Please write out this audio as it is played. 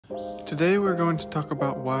Today we're going to talk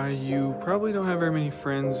about why you probably don't have very many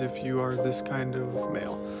friends if you are this kind of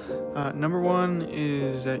male. Number one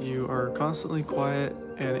is that you are constantly quiet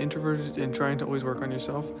and introverted and trying to always work on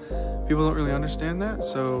yourself. People don't really understand that,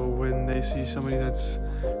 so when they see somebody that's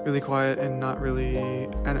really quiet and not really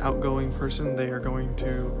an outgoing person, they are going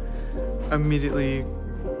to immediately,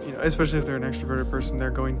 especially if they're an extroverted person,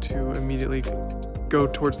 they're going to immediately go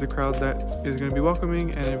towards the crowd that is going to be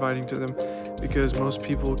welcoming and inviting to them, because most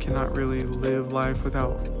people cannot really live life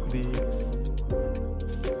without the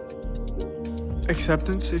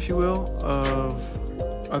acceptance, if you will, of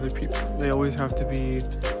other people. They always have to be,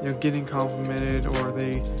 getting complimented, or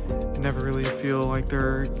they never really feel like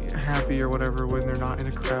they're happy or whatever when they're not in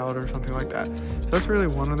a crowd or something like that. So that's really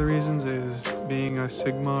one of the reasons, is being a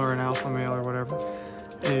sigma or an alpha male or whatever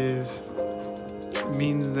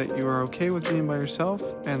means that you are okay with being by yourself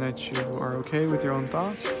and that you are okay with your own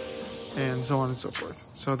thoughts and so on and so forth.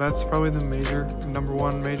 So that's probably the number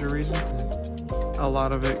one major reason. A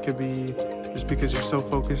lot of it could be just because you're so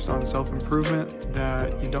focused on self-improvement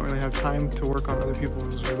that you don't really have time to work on other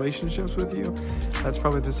people's relationships with you. That's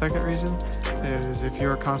probably the second reason, is if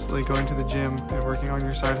you're constantly going to the gym and working on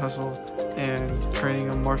your side hustle and training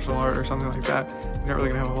a martial art or something like that, you're not really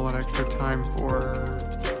gonna have a whole lot of extra time for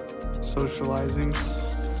socializing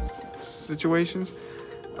situations.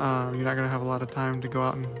 You're not gonna have a lot of time to go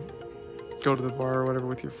out and go to the bar or whatever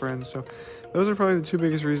with your friends. So those are probably the two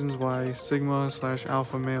biggest reasons why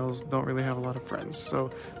sigma/alpha males don't really have a lot of friends. So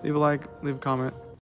leave a like, leave a comment,